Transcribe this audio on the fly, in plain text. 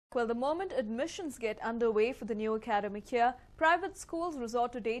Well, the moment admissions get underway for the new academic year, private schools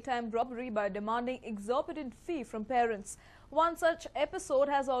resort to daytime robbery by demanding exorbitant fee from parents. One such episode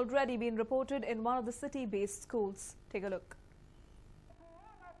has already been reported in one of the city-based schools. Take a look.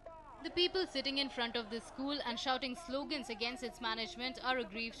 The people sitting in front of this school and shouting slogans against its management are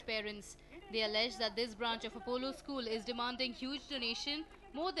aggrieved parents. They allege that this branch of Apollo school is demanding huge donation,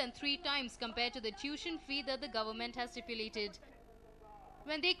 more than 3 times compared to the tuition fee that the government has stipulated.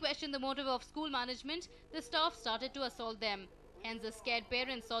 When they questioned the motive of school management, the staff started to assault them. Hence, the scared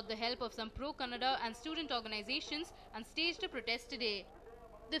parents sought the help of some pro-Kannada and student organizations and staged a protest today.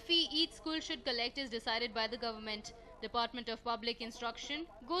 The fee each school should collect is decided by the government. Department of Public Instruction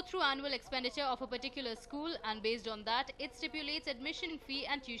go through annual expenditure of a particular school, and based on that, it stipulates admission fee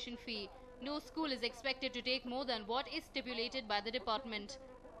and tuition fee. No school is expected to take more than what is stipulated by the department.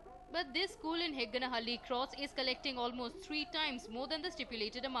 But this school in Hegganahalli Cross is collecting almost 3 times more than the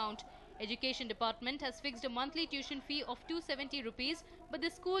stipulated amount. Education Department has fixed a monthly tuition fee of 270 rupees, but the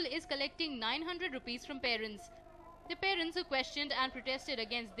school is collecting 900 rupees from parents. The parents who questioned and protested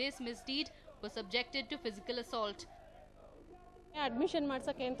against this misdeed were subjected to physical assault. Admission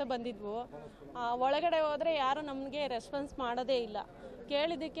ಮಾಡ್ಸಕ್ಕೆ ಅಂತ ಬಂದಿದ್ವು ಒಳಗಡೆ ಹೋದರೆ ಯಾರು ನಮಗೆ response ಮಾಡೋದೇ ಇಲ್ಲ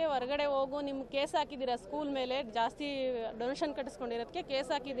ಕೇಳಿದಕ್ಕೆ ಹೊರಗಡೆ ಹೋಗು ನಿಮ್ಮ ಕೇಸ್ ಹಾಕಿದ್ದೀರಾ ಸ್ಕೂಲ್ ಮೇಲೆ ಜಾಸ್ತಿ ಡೊನೇಷನ್ ಕಟ್ಟಿಸ್ಕೊಂಡಿರೋದಕ್ಕೆ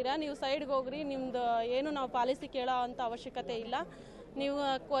ಕೇಸ್ ಹಾಕಿದ್ದೀರಾ ನೀವು ಸೈಡ್ಗೆ ಹೋಗ್ರಿ ನಿಮ್ಮದು ಏನು ನಾವು ಪಾಲಿಸಿ ಕೇಳೋ ಅಂಥ ಅವಶ್ಯಕತೆ ಇಲ್ಲ ನೀವು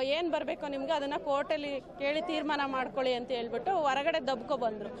ಏನು ಬರಬೇಕೋ ನಿಮ್ಗೆ ಅದನ್ನು ಕೋರ್ಟಲ್ಲಿ ಕೇಳಿ ತೀರ್ಮಾನ ಮಾಡ್ಕೊಳ್ಳಿ ಅಂತ ಹೇಳ್ಬಿಟ್ಟು ಹೊರಗಡೆ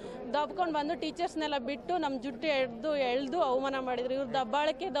ದಬ್ಕೊಂಡು ಬಂದು ಟೀಚರ್ಸ್ನೆಲ್ಲ ಬಿಟ್ಟು ನಮ್ಮ ಜುಟ್ಟು ಎಳೆದು ಅವಮಾನ ಮಾಡಿದ್ರು ಇವ್ರ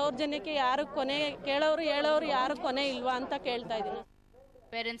ದಬ್ಬಾಳಕ್ಕೆ ದೌರ್ಜನ್ಯಕ್ಕೆ ಯಾರು ಕೊನೆ ಕೇಳೋರು ಹೇಳೋರು ಯಾರು ಕೊನೆ ಇಲ್ವಾ ಅಂತ ಕೇಳ್ತಾ ಇದ್ದೀನಿ.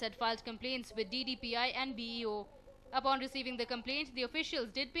 Parents had filed complaints with DDPI and BEO. Upon receiving the complaint, the officials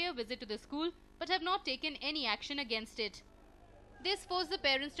did pay a visit to the school but have not taken any action against it. This forced the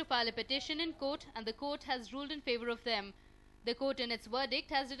parents to file a petition in court, and the court has ruled in favor of them. The court in its verdict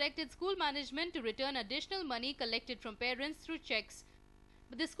has directed school management to return additional money collected from parents through checks.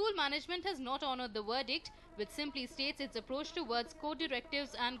 But the school management has not honored the verdict, which simply states its approach towards court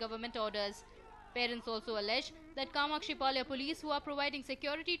directives and government orders. Parents also allege that Kamakshipalya police who are providing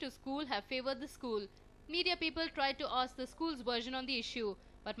security to school have favored the school. Media people tried to ask the school's version on the issue,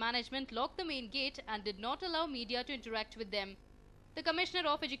 but management locked the main gate and did not allow media to interact with them. The Commissioner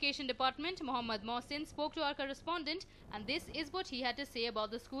of Education Department, Mohammad Mohsin, spoke to our correspondent, and this is what he had to say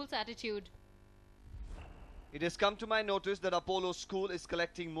about the school's attitude. It has come to my notice that Apollo School is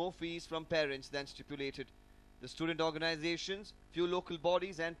collecting more fees from parents than stipulated. The student organizations, few local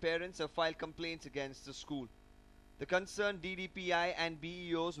bodies and parents have filed complaints against the school. The concerned DDPI and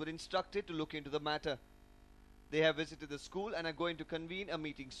BEOs were instructed to look into the matter. They have visited the school and are going to convene a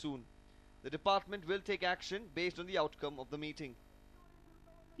meeting soon. The department will take action based on the outcome of the meeting.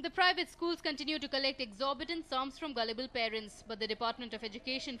 The private schools continue to collect exorbitant sums from gullible parents, but the Department of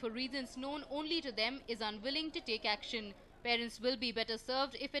Education, for reasons known only to them, is unwilling to take action. Parents will be better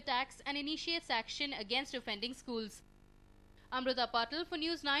served if it acts and initiates action against offending schools. Amrita Patil for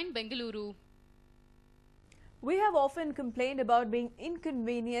News9, Bengaluru. We have often complained about being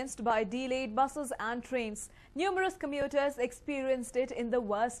inconvenienced by delayed buses and trains. Numerous commuters experienced it in the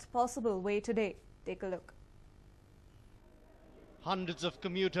worst possible way today. Take a look. Hundreds of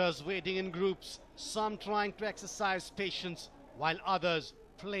commuters waiting in groups, some trying to exercise patience, while others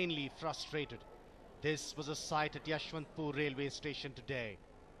plainly frustrated. This was a sight at Yashwantpur railway station today.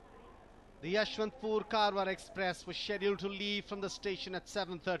 The Yashwantpur Karwar Express was scheduled to leave from the station at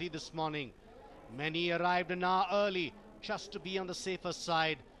 7:30 this morning. Many arrived an hour early just to be on the safer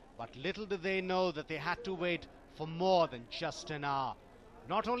side, but little did they know that they had to wait for more than just an hour.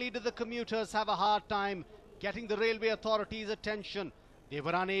 Not only did the commuters have a hard time getting the railway authorities' attention, they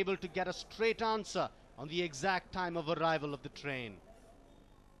were unable to get a straight answer on the exact time of arrival of the train.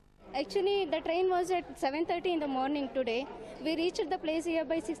 Actually, the train was at 7:30 in the morning today. We reached the place here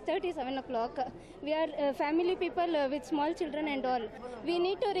by 6:30, 7 o'clock. We are family people with small children and all. We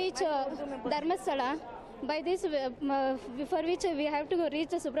need to reach Dharmasthala. By this, for which we have to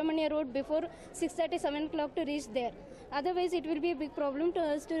reach the Subramania Road before 6:30, 7 o'clock to reach there. Otherwise, it will be a big problem to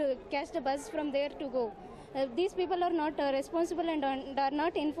us to catch the bus from there to go. These people are not responsible and are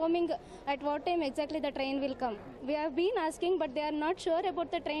not informing at what time exactly the train will come. We have been asking, but they are not sure about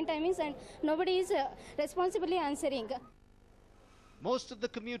the train timings and nobody is responsibly answering. Most of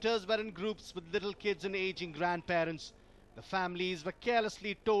the commuters were in groups with little kids and aging grandparents. The families were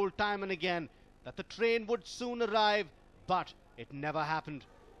carelessly told time and again that the train would soon arrive, but it never happened.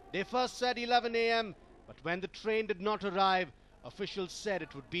 They first said 11 a.m., but when the train did not arrive, officials said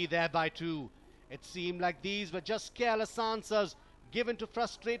it would be there by 2. It seemed like these were just careless answers given to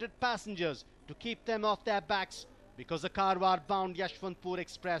frustrated passengers to keep them off their backs because the Karwar-bound Yashwantpur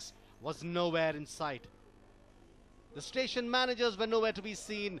Express was nowhere in sight. The station managers were nowhere to be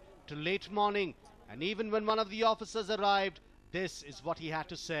seen till late morning, and even when one of the officers arrived, this is what he had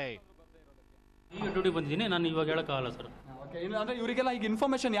to say. ಈಗ duty ಬಂದಿದ್ದೀನಿ, ನಾನು ಇವಾಗ ಹೇಳೋಕ್ಕಾಗಲ್ಲ sir. Okay, ಅಂದರೆ ಇವರಿಗೆಲ್ಲ ಈಗ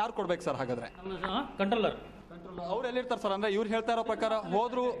information ಯಾರು ಕೊಡ್ಬೇಕು ಸರ್? ಹಾಗಾದ್ರೆ ಕಂಟ್ರೋಲರ್ ಅವ್ರು ಎಲ್ಲಿರ್ತಾರೆ ಸರ್? ಅಂದರೆ ಇವ್ರು ಹೇಳ್ತಾ ಇರೋ ಪ್ರಕಾರ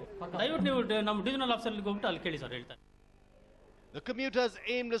ಹೋದ್ರು ದಯವಿಟ್ಟು ನೀವು ನಮ್ಮ ಡಿವಿಷನಲ್ ಆಫೀಸರ್ಗೆ ಹೋಗ್ಬಿಟ್ಟು ಅಲ್ಲಿ ಕೇಳಿ ಸರ್, ಹೇಳ್ತಾರೆ. The commuters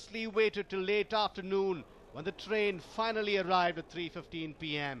aimlessly waited till late afternoon when the train finally arrived at 3:15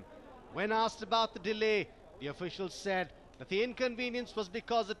 p.m. When asked about the delay, the officials said that the inconvenience was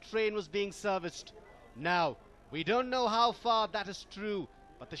because the train was being serviced. Now, we don't know how far that is true,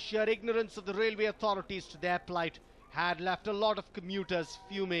 but the sheer ignorance of the railway authorities to their plight had left a lot of commuters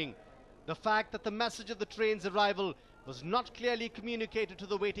fuming. The fact that the message of the train's arrival was not clearly communicated to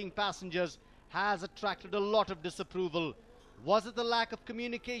the waiting passengers has attracted a lot of disapproval. Was it the lack of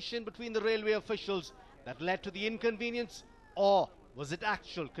communication between the railway officials that led to the inconvenience, or was it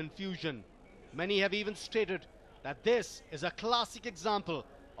actual confusion? Many have even stated that this is a classic example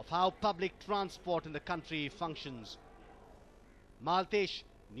of how public transport in the country functions. Maltesh,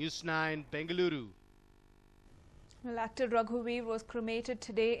 News9, Bengaluru. Well, actor Raghuveer was cremated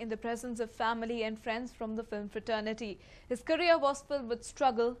today in the presence of family and friends from the film fraternity. His career was filled with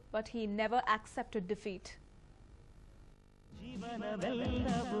struggle, but he never accepted defeat.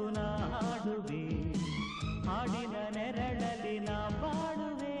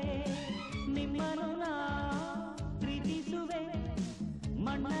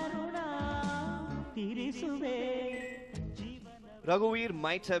 Raghuveer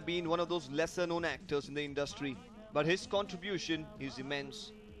might have been one of those lesser known actors in the industry, but his contribution is immense.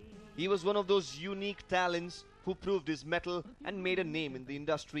 He was one of those unique talents who proved his mettle and made a name in the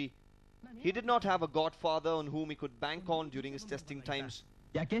industry. He did not have a godfather on whom he could bank on during his testing times.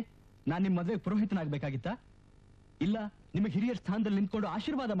 ಯಾಕೆ ನಾನು ನಿಮ್ಮ ಮದುವೆಗೆ ಪುರೋಹಿತನಾಗಬೇಕಾಗಿತ್ತಾ? ಇಲ್ಲ ನಿಮಗೆ ಹಿರಿಯರ ಸ್ಥಾನದಲ್ಲಿ ನಿಂತ್ಕೊಂಡು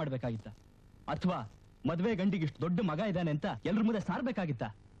ಆಶೀರ್ವಾದ ಮಾಡಬೇಕಾಗಿತ್ತಾ? ಅಥವಾ ಮದುವೆ ಗಂಡಿಗೆ ಇಷ್ಟು ದೊಡ್ಡ ಮಗ ಇದ್ದಾನೆ ಅಂತ ಎಲ್ಲರ ಮುಂದೆ ಸಾರಬೇಕಾಗಿತ್ತಾ?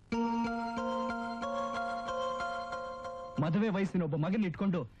 ಮದುವೆ ವಯಸ್ಸಿನ ಒಬ್ಬ ಮಗನ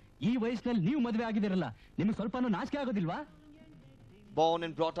ಇಟ್ಕೊಂಡು ಈ ವಯಸ್ಸಿನಲ್ಲಿ ನೀವು ಮದುವೆ ಆಗಿದಿರಲ್ಲ, ನಿಮಗೆ ಸ್ವಲ್ಪನೂ ನಾಚಿಕೆ ಆಗೋದಿಲ್ವಾ? Born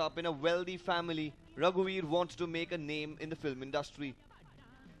and brought up in a wealthy family, Raghuveer wanted to make a name in the film industry.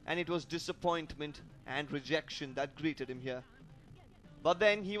 And it was disappointment and rejection that greeted him here. But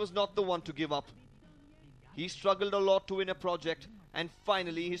then he was not the one to give up. He struggled a lot to win a project, and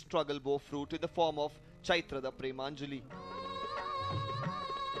finally his struggle bore fruit in the form of Chaitrada Premanjali.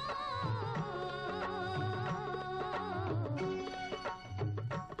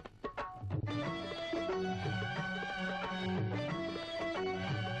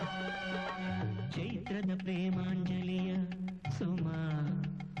 ಚೈತ್ರದ ಪ್ರೇಮಾಂಜಲಿಯ ಸುಮ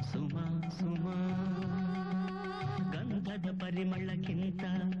ಸುಮ ಸುಮ ಗಂಧದ ಪರಿಮಳಕ್ಕಿಂತ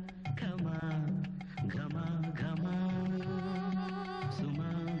ಘಮ ಘಮ ಘಮ ಸುಮ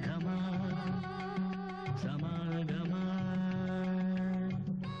ಘಮ ಸಮಾಗಮ.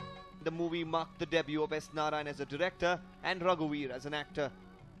 The movie marked the debut of S. Narayan as a director and Raghuveer as an actor.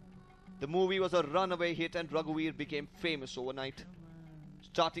 The movie was a runaway hit and Raghuveer became famous overnight.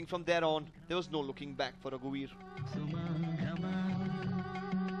 Starting from there on, there was no looking back for Raghuveer.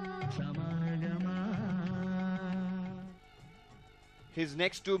 His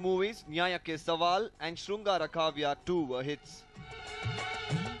next two movies, Nyaya Ke Sawal and Shrungara Kavya 2, were hits.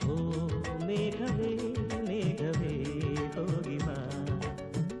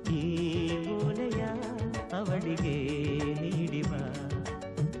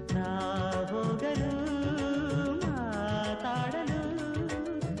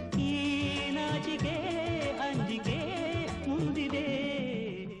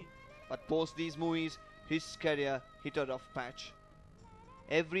 But post these movies, his career hit a rough patch.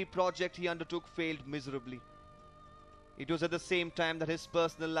 Every project he undertook failed miserably. It was at the same time that his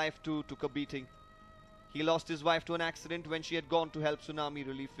personal life too took a beating. He lost his wife to an accident when she had gone to help tsunami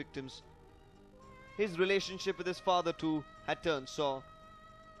relief victims. His relationship with his father too had turned sour.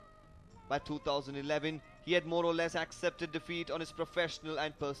 By 2011, he had more or less accepted defeat on his professional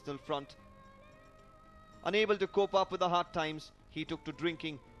and personal front. Unable to cope up with the hard times, he took to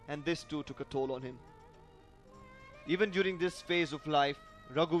drinking, and this too took a toll on him. Even during this phase of life,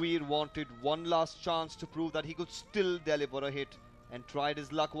 Raghuveer wanted one last chance to prove that he could still deliver a hit, and tried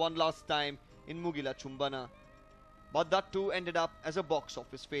his luck one last time in Mugila Chumbana. But that too ended up as a box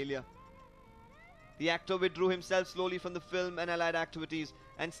office failure. The actor withdrew himself slowly from the film and allied activities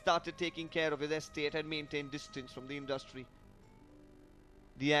and started taking care of his estate and maintained distance from the industry.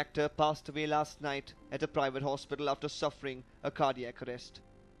 The actor passed away last night at a private hospital after suffering a cardiac arrest.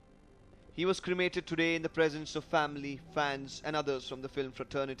 He was cremated today in the presence of family, fans and others from the film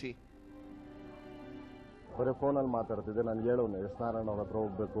fraternity. ಬರೀ ಫೋನಲ್ಲಿ ಮಾತಾಡ್ತಿದ್ದೆ. ನಾನು ಹೇಳೋನು S Narayana ಅವ್ರ ಹತ್ರ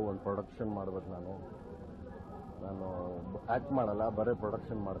ಹೋಗ್ಬೇಕು, ಒಂದು production ಮಾಡ್ಬೇಕು. ನಾನು act ಮಾಡಲ್ಲ, ಬರೀ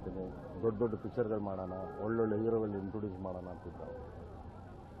ಪ್ರೊಡಕ್ಷನ್ ಮಾಡ್ತೀನಿ, ದೊಡ್ಡ ದೊಡ್ಡ ಪಿಕ್ಚರ್ಗಳು ಮಾಡೋಣ, ಒಳ್ಳೊಳ್ಳೆ ಹೀರೋಗಳು ಇಂಟ್ರೊಡ್ಯೂಸ್ ಮಾಡೋಣ ಅಂತಿದ್ದ.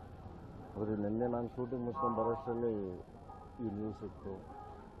 ಆದರೆ ನಿನ್ನೆ ನಾನು ಶೂಟಿಂಗ್ ಮುಗಿಸ್ಕೊಂಡು ಬರೋಷ್ಟರಲ್ಲಿ ಈ ನ್ಯೂಸ್ ಇತ್ತು.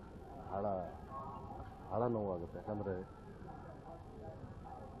 ಭಾಳ ನೋವಾಗುತ್ತೆ. ಯಾಕಂದರೆ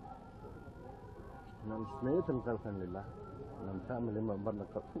ನನ್ನ ಸ್ನೇಹಿತನ ಕಳ್ಕೊಂಡಿಲ್ಲ, ನನ್ನ ಫ್ಯಾಮಿಲಿ ಮೆಂಬರ್ನ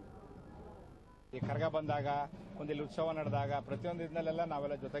ಈ ಕರ್ಗ ಬಂದಾಗ, ಒಂದಿಲ್ಲಿ ಉತ್ಸವ ನಡೆದಾಗ, ಪ್ರತಿಯೊಂದು ಇದನ್ನೆಲ್ಲ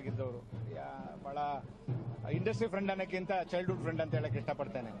ನಾವೆಲ್ಲ ಜೊತೆಗಿದ್ದವರು. ಭಾಳ ಇಂಡಸ್ಟ್ರಿ ಫ್ರೆಂಡ್ ಅನ್ನೋಕ್ಕಿಂತ ಚೈಲ್ಡ್ಹುಡ್ ಫ್ರೆಂಡ್ ಅಂತ ಹೇಳಕ್ಕೆ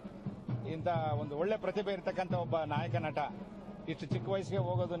ಇಷ್ಟಪಡ್ತೇನೆ. ಇಂಥ ಒಂದು ಒಳ್ಳೆ ಪ್ರತಿಭೆ ಇರ್ತಕ್ಕಂಥ ಒಬ್ಬ ನಾಯಕ ನಟ ಇಷ್ಟು ಚಿಕ್ಕ ವಯಸ್ಸಿಗೆ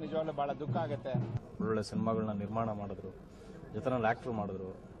ಹೋಗೋದು ನಿಜವಾಗ್ಲೂ ಭಾಳ ದುಃಖ ಆಗುತ್ತೆ. ಒಳ್ಳೊಳ್ಳೆ ಸಿನಿಮಾಗಳನ್ನ ನಿರ್ಮಾಣ ಮಾಡಿದ್ರು, ಜೊತೆನಲ್ಲಿ ಆ್ಯಕ್ಟ್ರು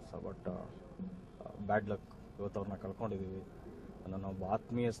ಮಾಡಿದ್ರು. ಬಟ್ ಬ್ಯಾಡ್ ಲಕ್, ಇವತ್ತು ಅವ್ರನ್ನ ಕಳ್ಕೊಂಡಿದ್ದೀವಿ. ನನ್ನ ಒಬ್ಬ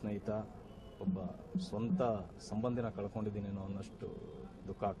ಆತ್ಮೀಯ ಸ್ನೇಹಿತ, ಒಬ್ಬ ಸ್ವಂತ ಸಂಬಂಧಿನ ಕಳ್ಕೊಂಡಿದ್ದೀನಿ ಅನ್ನೋಷ್ಟು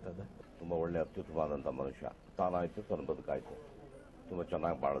ದುಃಖ ಆಗ್ತಾ ಇದೆ. ತುಂಬ ಒಳ್ಳೆ ಅತ್ಯುತ್ತಮವಾದಂಥ ಮನುಷ್ಯ. ತಾನಾಯಿತು, ತನ್ನ ಬದುಕಾಯಿತು. ತುಂಬ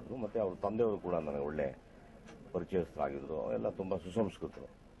ಚೆನ್ನಾಗಿ ಬಾಳಿದ್ರು. ಮತ್ತು ಅವ್ರ ತಂದೆಯವರು ಕೂಡ ನನಗೆ ಒಳ್ಳೆ ಪರಿಚಯಸ್ಥರಾಗಿದ್ದರು. ಎಲ್ಲ ತುಂಬ ಸುಸಂಸ್ಕೃತರು.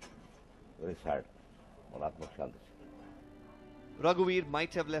 Very sad. ಅವನ ಆತ್ಮಕ್ಕೆ ಶಾಂತಿ. Raghuveer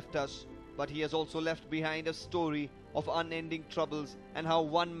might have left us, but he has also left behind a story of unending troubles and how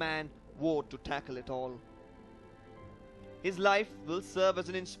one man vowed to tackle it all. His life will serve as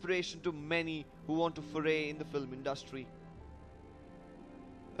an inspiration to many who want to foray in the film industry.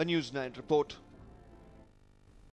 A News9 report.